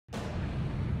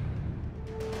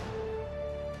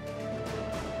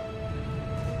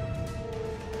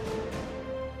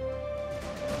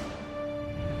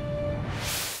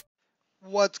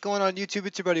What's going on YouTube?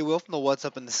 It's your buddy Will from the What's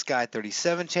Up in the Sky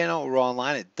 37 channel. We're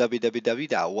online at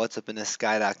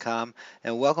www.whatsupinthesky.com,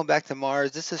 and welcome back to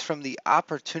Mars. This is from the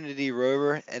Opportunity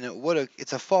Rover, and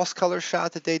it's a false color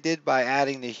shot that they did by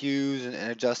adding the hues and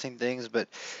adjusting things, but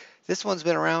this one's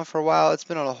been around for a while. It's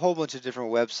been on a whole bunch of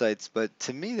different websites, but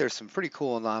to me there's some pretty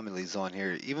cool anomalies on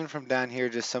here. Even from down here,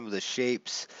 just some of the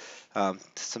shapes,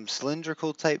 some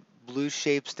cylindrical type blue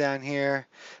shapes down here,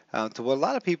 to what a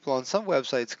lot of people on some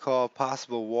websites call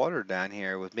possible water down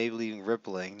here with maybe leaving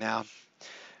rippling. Now,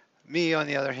 me on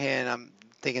the other hand, I'm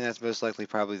thinking that's most likely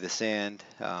probably the sand.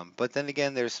 But then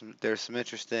again, there's some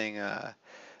interesting.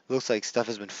 Looks like stuff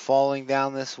has been falling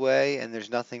down this way, and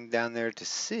there's nothing down there to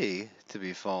see to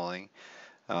be falling.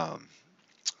 Um,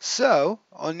 so,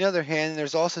 on the other hand,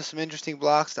 there's also some interesting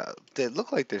blocks that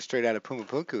look like they're straight out of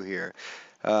Pumapunku here.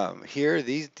 Here,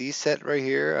 these set right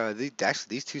here, actually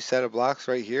these two set of blocks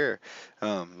right here,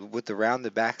 with the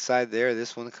rounded backside there.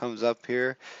 This one comes up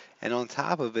here, and on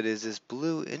top of it is this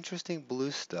blue, interesting blue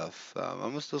stuff.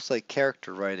 Almost looks like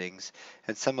character writings,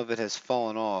 and some of it has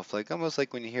fallen off, like almost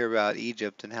like when you hear about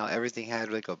Egypt and how everything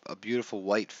had like a beautiful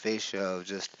white fascia of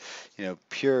just,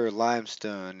 pure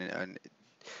limestone and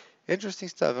interesting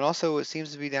stuff. And also, what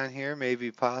seems to be down here,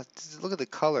 look at the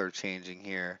color changing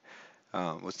here.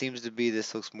 What seems to be,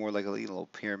 this looks more like a little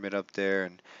pyramid up there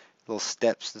and little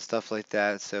steps and stuff like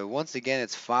that. So once again,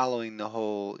 it's following the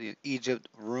whole Egypt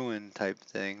ruin type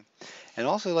thing. And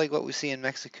also like what we see in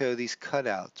Mexico, these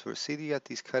cutouts. You got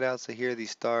these cutouts here, these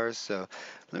stars. So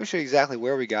let me show you exactly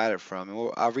where we got it from,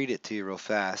 and I'll read it to you real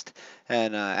fast.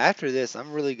 And after this,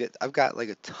 I'm really good. I've got like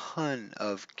a ton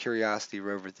of Curiosity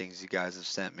Rover things you guys have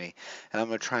sent me, and I'm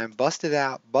gonna try and bust it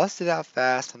out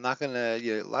fast. I'm not gonna,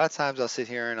 a lot of times I'll sit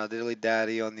here and I'll dilly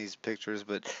daddy on these pictures,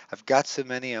 but I've got so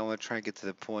many, I want to try and get to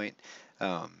the point.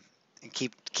 Um, and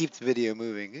keep the video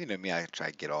moving. You know me, I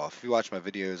try to get off. If you watch my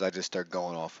videos, I just start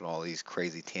going off on all these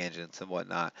crazy tangents and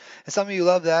whatnot. And some of you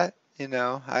love that.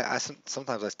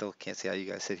 Sometimes I still can't see how you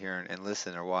guys sit here and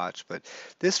listen or watch. But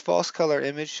this false color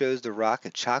image shows the rock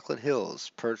at Chocolate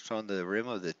Hills, perched on the rim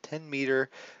of the 10-meter,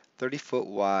 30-foot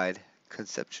wide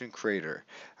Conception crater.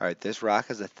 All right, this rock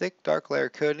has a thick, dark layer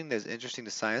coating that's interesting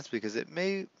to science because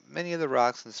many of the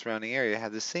rocks in the surrounding area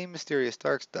have the same mysterious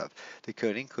dark stuff. The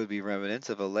coating could be remnants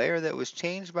of a layer that was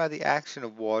changed by the action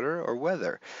of water or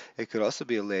weather. It could also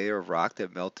be a layer of rock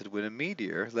that melted when a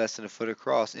meteor, less than a foot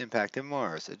across, impacted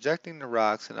Mars, ejecting the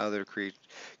rocks and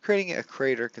creating a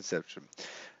crater conception.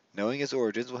 Knowing its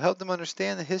origins will help them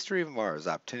understand the history of Mars.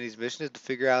 Opportunity's mission is to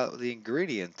figure out the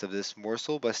ingredients of this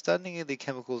morsel by studying the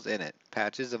chemicals in it.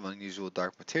 Patches of unusual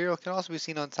dark material can also be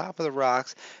seen on top of the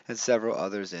rocks and several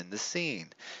others in the scene.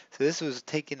 So this was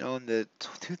taken on the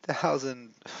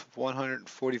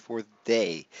 2,144th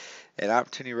day, and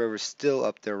Opportunity Rover is still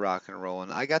up there rock and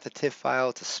rolling. I got the TIFF file.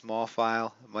 It's a small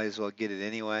file. Might as well get it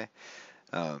anyway.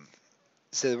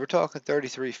 So we're talking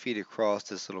 33 feet across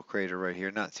this little crater right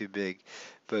here, not too big.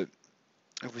 But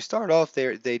if we start off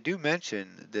there, they do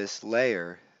mention this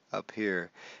layer up here,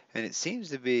 and it seems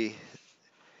to be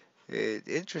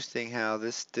interesting how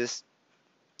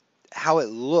how it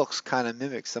looks kind of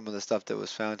mimics some of the stuff that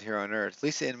was found here on Earth. At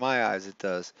least in my eyes, it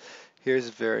does. Here's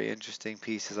a very interesting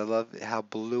piece. I love how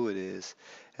blue it is,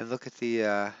 and look at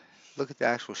the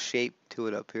actual shape to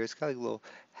it up here. It's got like a little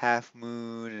half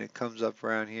moon, and it comes up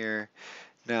around here.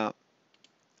 Now,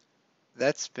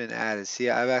 that's been added. See,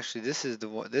 this is the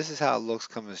one, this is how it looks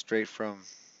coming straight from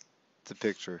the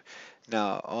picture.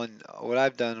 Now, on what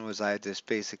I've done was I just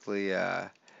basically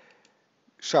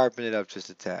sharpen it up just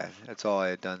a tad. That's all I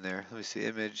had done there. Let me see,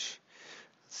 image.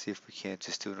 Let's see if we can't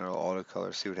just do an auto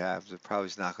color, see what happens. It probably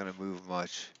is not going to move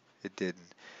much. It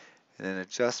didn't. And then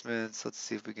adjustments. Let's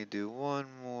see if we can do one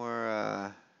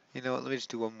more. You know what? Let me just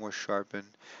do one more sharpen.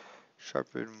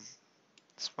 Sharpen.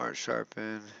 Smart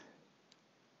sharpen.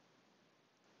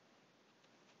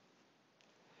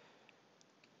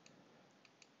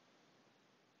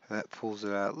 That pulls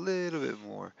it out a little bit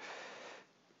more.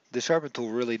 The sharpen tool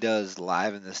really does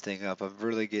liven this thing up. I'm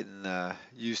really getting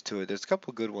used to it. There's a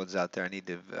couple good ones out there I need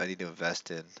to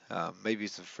invest in. Maybe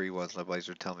some free ones my buddies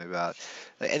are telling me about.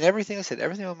 And everything I said,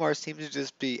 everything on Mars seems to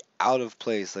just be out of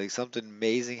place. Like something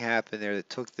amazing happened there that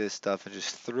took this stuff and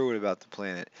just threw it about the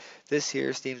planet. This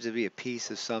here seems to be a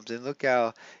piece of something. Look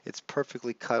how it's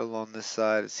perfectly cut along this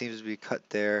side. It seems to be cut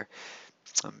there.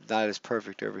 Not as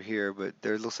perfect over here, but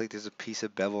there looks like there's a piece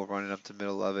of bevel running up the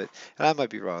middle of it. And I might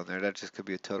be wrong there. That just could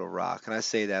be a total rock. And I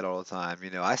say that all the time.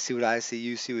 I see what I see,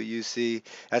 you see what you see.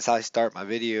 That's how I start my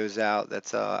videos out.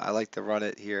 That's how I like to run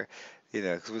it here.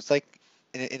 Because it's like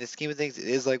in the scheme of things, it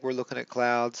is like we're looking at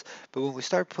clouds. But when we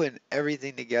start putting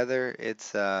everything together,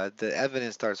 it's the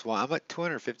evidence starts. Well, I'm at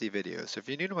 250 videos. So if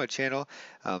you're new to my channel,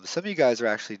 some of you guys are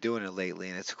actually doing it lately,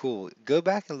 and it's cool. Go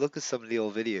back and look at some of the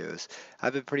old videos.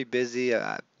 I've been pretty busy.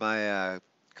 My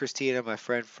Christina, my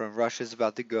friend from Russia, is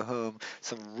about to go home,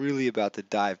 so I'm really about to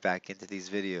dive back into these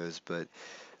videos. But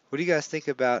what do you guys think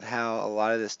about how a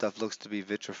lot of this stuff looks to be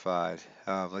vitrified?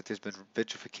 Like there's been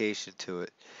vitrification to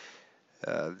it.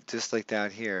 Just like down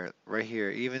here, right here,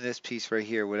 even this piece right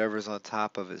here, whatever's on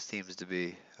top of it seems to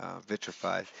be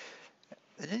vitrified.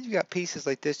 And then you got pieces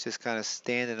like this just kind of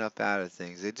standing up out of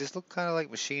things. They just look kind of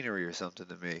like machinery or something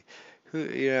to me.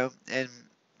 And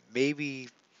maybe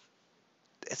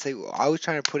it's like I was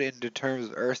trying to put it into terms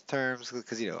of Earth terms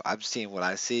because I'm seeing what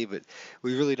I see, but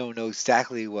we really don't know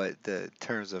exactly what the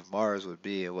terms of Mars would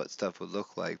be and what stuff would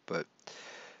look like. But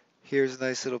here's a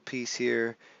nice little piece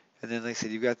here, and then like I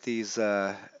said, you've got these.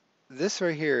 This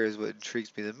right here is what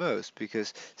intrigues me the most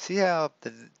because see how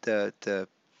the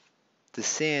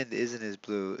sand isn't as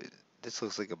blue. This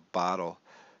looks like a bottle.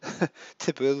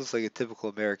 Typical, it looks like a typical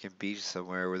American beach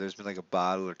somewhere where there's been like a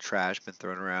bottle or trash been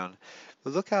thrown around.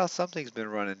 But look how something's been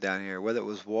running down here. Whether it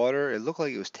was water, it looked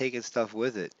like it was taking stuff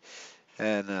with it.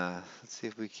 And let's see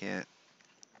if we can't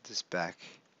just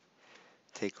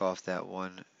take off that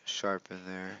one sharpen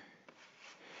there,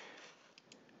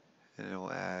 and it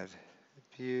will add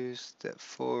view, step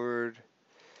forward.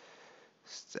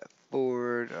 All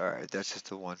right, that's just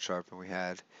the one sharpen we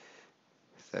had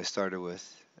that I started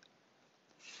with.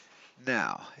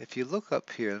 Now, if you look up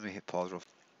here, let me hit pause real fast.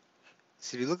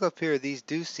 So if you look up here, these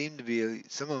do seem to be,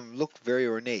 some of them look very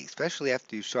ornate, especially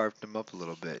after you sharpen them up a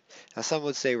little bit. Now some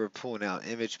would say we're pulling out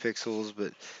image pixels,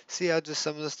 but see how just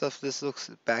some of the stuff this looks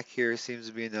back here seems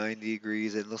to be 90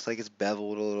 degrees. It looks like it's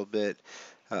beveled a little bit.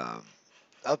 Um,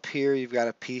 Up here you've got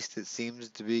a piece that seems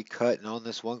to be cut, and on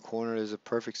this one corner there's a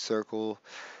perfect circle.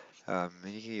 And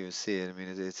you can even see it. I mean,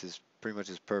 it's as pretty much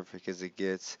as perfect as it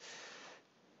gets.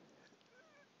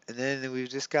 And then we've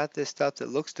just got this stuff that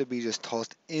looks to be just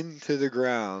tossed into the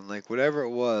ground, like whatever it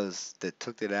was that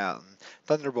took it out. And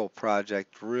Thunderbolt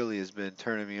Project really has been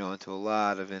turning me on to a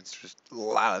lot of interest, a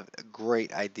lot of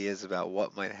great ideas about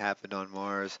what might happen on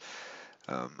Mars.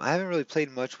 I haven't really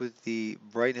played much with the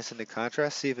brightness and the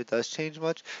contrast, see if it does change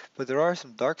much, but there are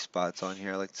some dark spots on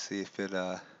here. I like to see if it,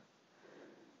 no,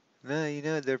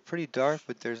 they're pretty dark,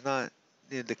 but there's not,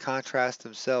 the contrast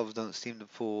themselves don't seem to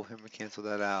pull, let me cancel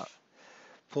that out,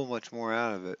 pull much more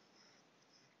out of it.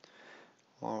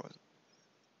 Well,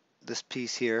 this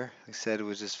piece here, like I said, it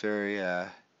was just very,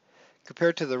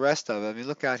 compared to the rest of it, I mean,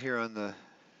 look out here on the,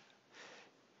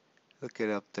 look it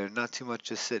up there, not too much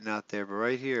just sitting out there, but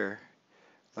right here,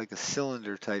 like a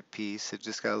cylinder type piece, it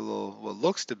just got a little, what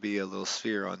looks to be a little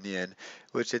sphere on the end,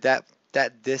 which at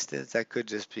that distance, that could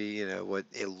just be, what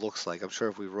it looks like. I'm sure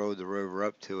if we rode the rover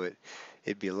up to it,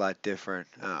 it'd be a lot different.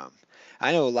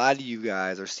 I know a lot of you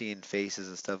guys are seeing faces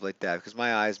and stuff like that because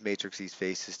my eyes matrix these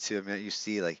faces too. I mean, you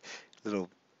see like little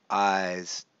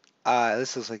eyes.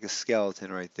 This looks like a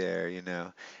skeleton right there,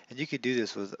 and you could do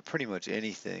this with pretty much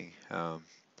anything.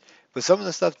 But some of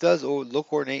the stuff does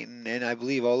look ornate, and I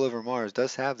believe all over Mars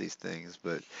does have these things.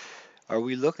 But are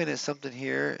we looking at something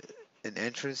here? An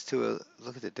entrance to a,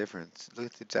 look at the difference.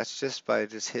 That's just by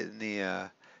just hitting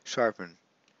the sharpen.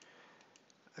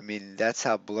 I mean, that's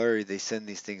how blurry they send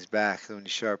these things back. So when you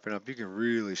sharpen up, you can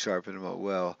really sharpen them up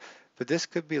well. But this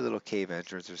could be a little cave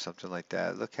entrance or something like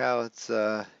that. Look how it's,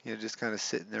 just kind of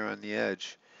sitting there on the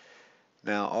edge.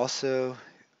 Now, also,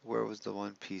 where was the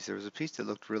one piece? There was a piece that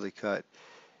looked really cut.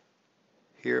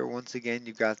 Here, once again,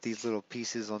 you've got these little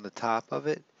pieces on the top of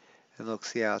it. And look,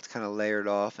 see how it's kind of layered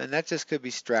off. And that just could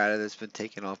be strata that's been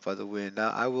taken off by the wind.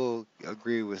 Now, I will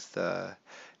agree with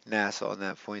NASA on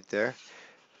that point there.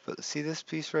 But see this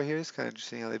piece right here? It's kind of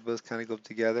interesting how they both kind of go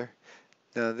together.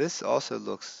 Now, this also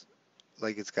looks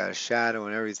like it's got a shadow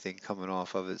and everything coming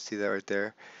off of it. See that right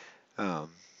there? Um,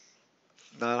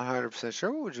 Not 100%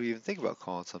 sure. What would you even think about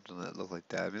calling something that looked like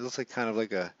that? I mean, it looks like kind of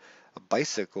like a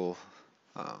bicycle.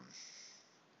 Um,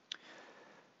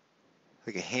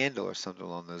 like a handle or something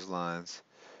along those lines.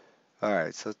 All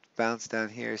right, so let's bounce down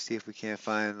here, see if we can't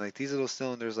find like these little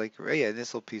cylinders, like oh yeah,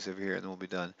 this little piece over here, and then we'll be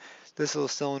done. This little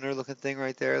cylinder-looking thing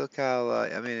right there. Look how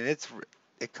I mean,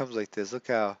 it comes like this. Look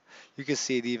how you can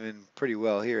see it even pretty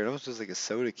well here. It almost looks like a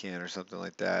soda can or something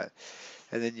like that.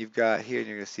 And then you've got here, and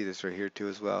you're gonna see this right here too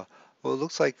as well. Well, it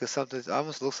looks like something. It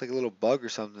almost looks like a little bug or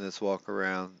something that's walking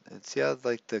around. And see how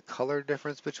like the color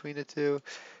difference between the two?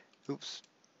 Oops,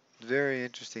 very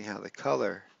interesting how the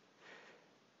color.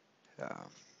 Um,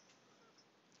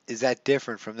 is that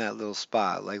different from that little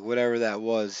spot? Like whatever that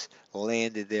was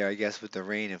landed there, I guess, with the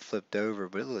rain and flipped over.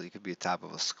 But it looks like it could be the top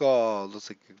of a skull. It looks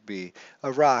like it could be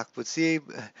a rock. But see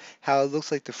how it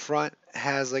looks like the front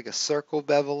has like a circle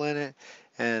bevel in it,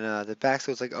 and the back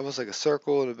so it's like almost like a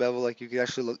circle and a bevel, like you could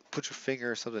actually put your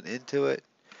finger or something into it.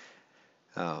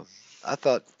 Um, I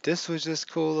thought this was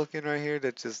just cool looking right here.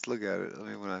 That just look at it. I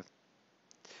mean, when I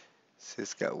see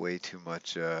it's got way too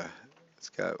much. It's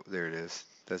got there it is.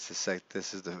 That's the sec.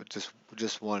 This is the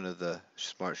just one of the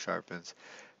smart sharpens.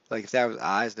 Like if that was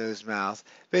eyes, nose, mouth.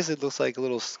 Basically, it looks like a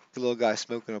little guy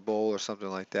smoking a bowl or something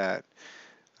like that.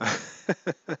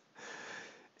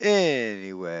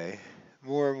 Anyway,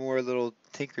 more and more little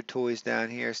tinker toys down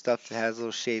here. Stuff that has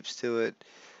little shapes to it.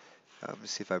 Let me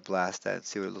see if I blast that and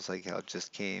see what it looks like how it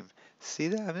just came. See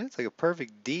that? I mean, it's like a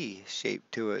perfect D shape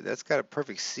to it. That's got a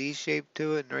perfect C shape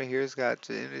to it, and right here and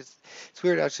it's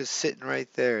weird how it's just sitting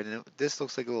right there. And this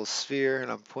looks like a little sphere,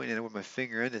 and I'm pointing it with my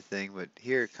finger in the thing, but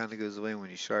here it kind of goes away when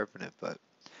you sharpen it. But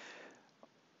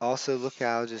also look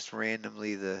how just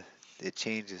randomly it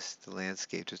changes the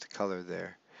landscape, just the color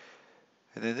there.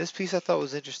 And then this piece I thought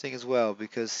was interesting as well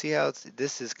because see how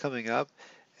this is coming up,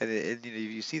 and you know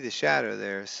you see the shadow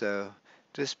there, so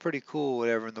just pretty cool.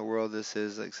 Whatever in the world this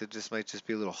is, like so, just might just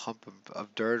be a little hump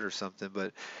of dirt or something.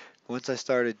 But once I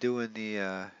started doing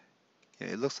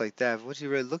it looks like that. But once you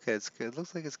really look at it, it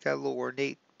looks like it's got little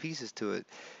ornate pieces to it.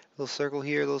 Little circle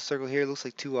here, little circle here. Looks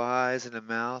like two eyes and a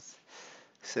mouth.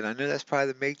 I said, I know that's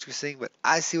probably the Matrix thing, but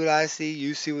I see what I see,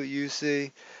 you see what you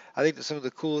see. I think that some of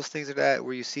the coolest things are that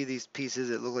where you see these pieces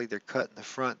that look like they're cut in the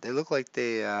front. They look like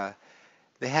they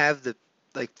have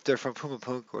like they're from Puma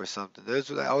Punka or something.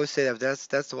 Those I always say that's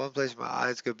the one place my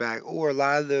eyes go back. Or a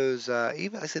lot of those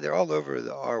even I say they're all over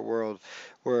the art world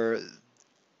where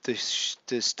the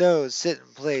stones sit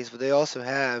in place, but they also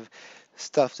have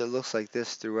stuff that looks like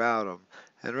this throughout them.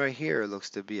 And right here it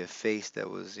looks to be a face that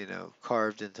was,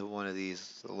 carved into one of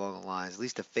these along the lines. At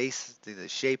least a face, the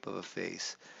shape of a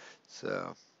face.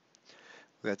 So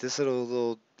we got this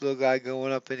little guy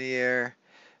going up in the air.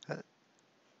 Uh,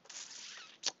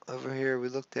 Over here we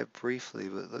looked at briefly,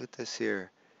 but look at this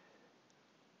here.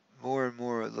 More and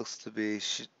more it looks to be.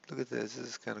 Look at this. This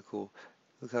is kind of cool.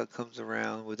 Look how it comes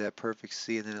around with that perfect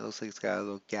C, and then it looks like it's got a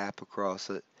little gap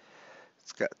across it.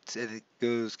 It's got, and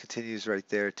it continues right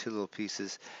there, two little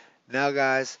pieces. Now,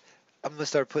 guys, I'm gonna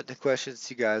start putting the questions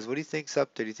to you guys. What do you think's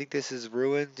up there? Do you think this is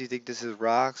ruins? Do you think this is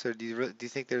rocks, or do you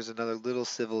think there's another little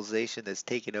civilization that's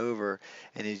taken over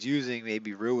and is using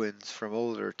maybe ruins from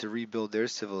older to rebuild their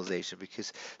civilization?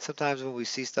 Because sometimes when we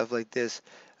see stuff like this,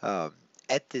 um,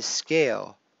 at this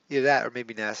scale, either that or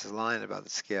maybe NASA's lying about the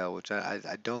scale, which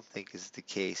I don't think is the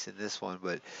case in this one,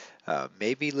 but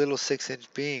maybe little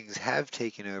 6-inch beings have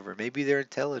taken over. Maybe they're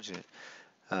intelligent.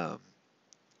 Um,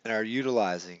 and are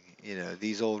utilizing,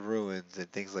 these old ruins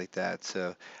and things like that.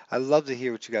 So I'd love to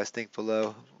hear what you guys think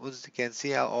below. Once again,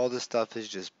 see how all this stuff is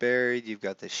just buried. You've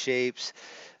got the shapes,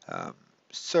 um,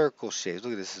 circle shapes.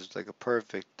 Look at this, it's like a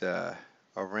perfect a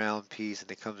round piece,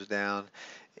 and it comes down,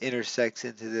 intersects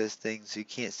into this thing, so you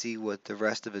can't see what the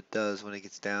rest of it does when it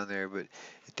gets down there, but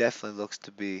it definitely looks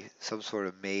to be some sort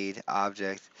of made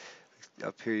object.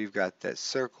 Up here you've got that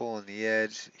circle on the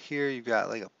edge. Here you've got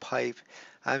like a pipe.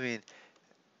 I mean,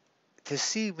 to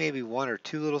see maybe one or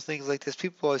two little things like this,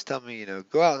 people always tell me,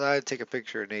 go outside and take a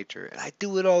picture of nature. And I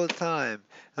do it all the time.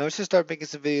 And I should start making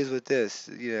some videos with this,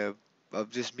 of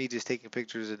just me just taking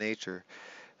pictures of nature.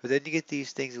 But then you get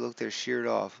these things that look they're sheared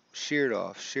off, sheared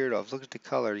off, sheared off. Look at the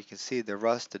color. You can see the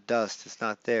rust, the dust. It's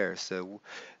not there. So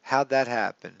how'd that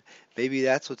happen? Maybe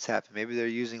that's what's happened. Maybe they're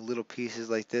using little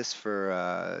pieces like this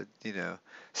for,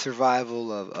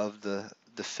 survival of the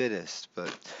fittest. But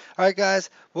all right,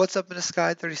 guys, what's up in the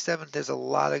sky 37? There's a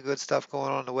lot of good stuff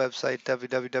going on the website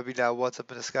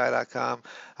www.what'supinthesky.com.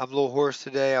 I'm a little hoarse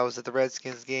today. I was at the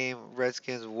Redskins game.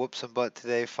 Redskins whooped some butt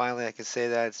today. Finally, I can say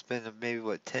that. It's been maybe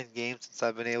 10 games since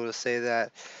I've been able to say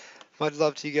that. Much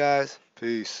love to you guys.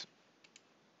 Peace.